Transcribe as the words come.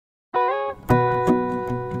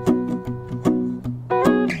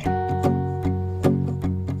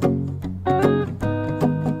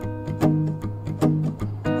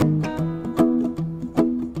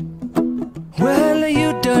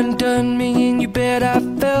you bet I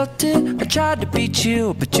felt it. I tried to beat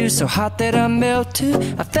you, but you're so hot that I melted.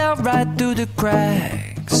 I fell right through the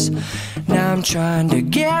cracks. Now I'm trying to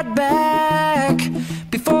get back.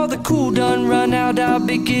 Before the cool done run out, I'll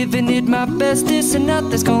be giving it my bestest, and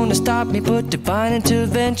nothing's gonna stop me but divine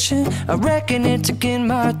intervention. I reckon it's again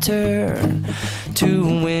my turn to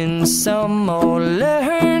win some or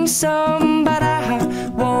learn some, but I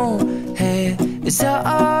won't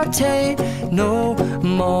hesitate no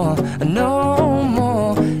more, no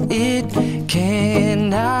more. It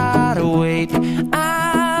cannot wait.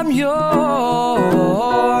 I'm yours.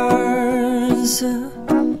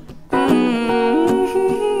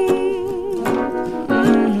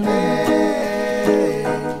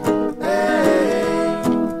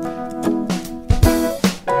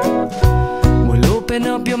 Open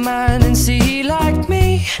up your mind and see like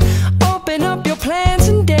me. Open up your plans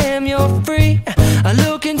and damn, you're free. I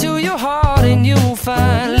look into your heart and you'll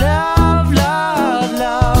find love, love,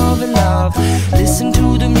 love, and love. Listen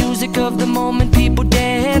to the music of the moment, people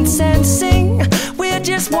dance and sing. We're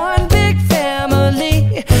just one big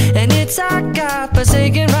family, and it's our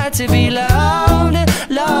God-forsaken right to be loved,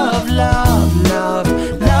 love, love, love,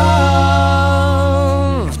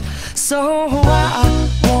 loved. So I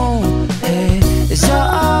won't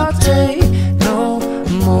hesitate no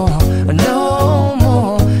more, no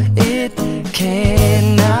more. It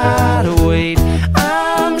cannot wait.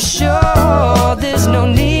 I'm sure there's no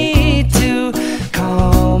need to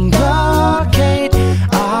complicate.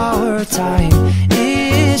 Our time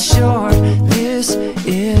is short. This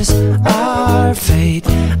is our fate.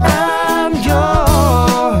 I'm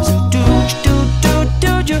yours. Do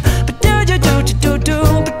you, but do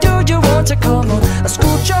you, but do you want to come on? I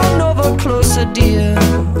scooch on over closer, dear,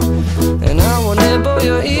 and I will nibble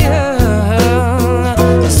your ear.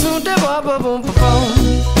 Soon to boom, boom, boom, boom.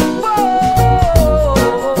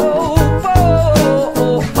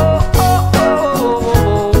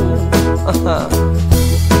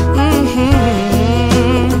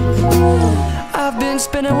 I've been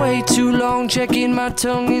spending way too long checking my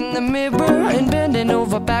tongue in the mirror and bending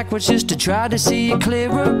over backwards just to try to see it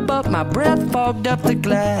clearer, but my breath fogged up the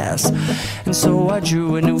glass, and so I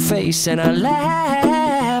drew a new face and I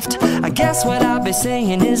laughed. I guess what I'll be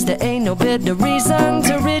saying is there ain't no better reason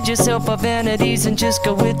to rid yourself of vanities and just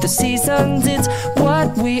go with the seasons. It's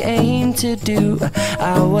what we aim to do.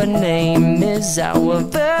 Our name is our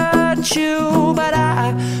virtue, but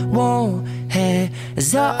I won't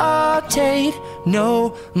hesitate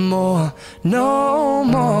no more, no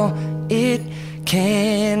more. It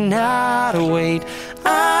cannot wait.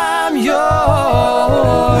 I'm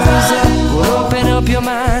yours. Open up your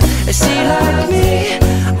mind and see like me.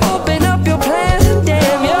 Open up your plans and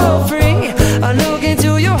damn, you're free. I look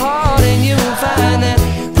into your heart and you'll find that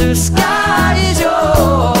the sky is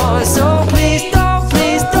yours. So please don't,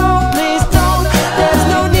 please don't, please don't. There's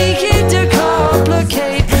no need here to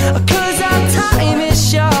complicate, 'cause our time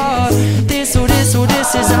is short.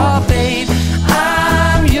 This is our fate.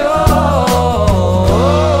 I'm yours.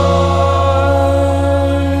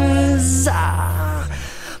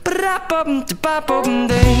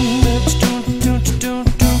 Ba-da-bum-da-ba-bum-ding.